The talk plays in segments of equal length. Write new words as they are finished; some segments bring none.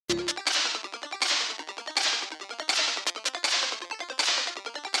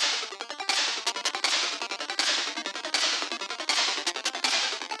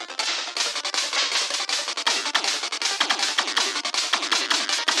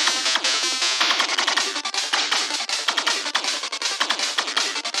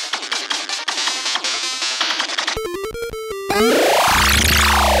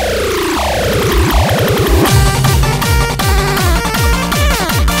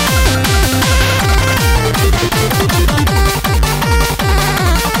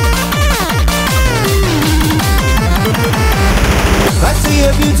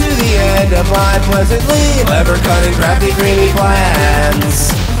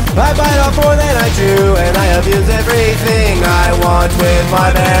I bite off more than I chew, and I abuse everything I want with my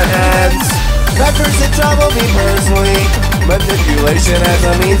bare hands. Efforts that trouble me personally, manipulation as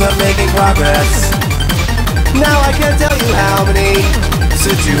a means of making progress. Now I can't tell you how many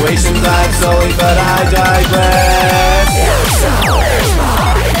situations I've sullied, but I digress. You sullied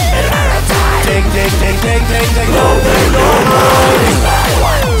my inheritance. Take, no pain, no mind.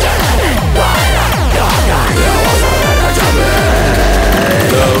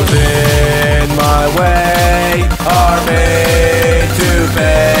 Those in my way are made to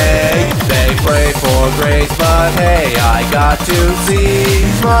pay. They pray for grace, but hey, I got to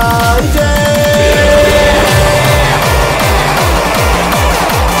seize my day.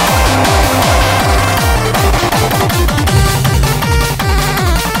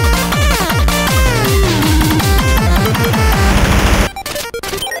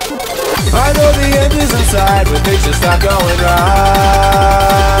 I know the end is inside when things just not going right.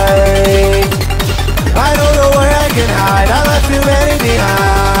 I don't know where I can hide, I left too many behind.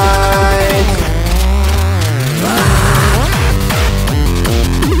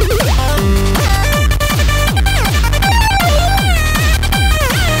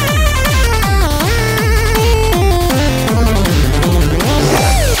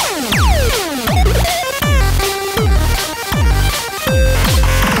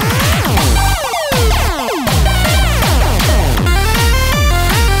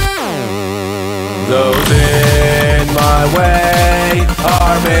 Those in my way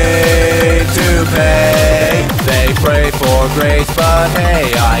are made to pay. They pray for grace, but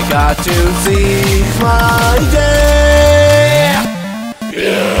hey, I got to seize my day.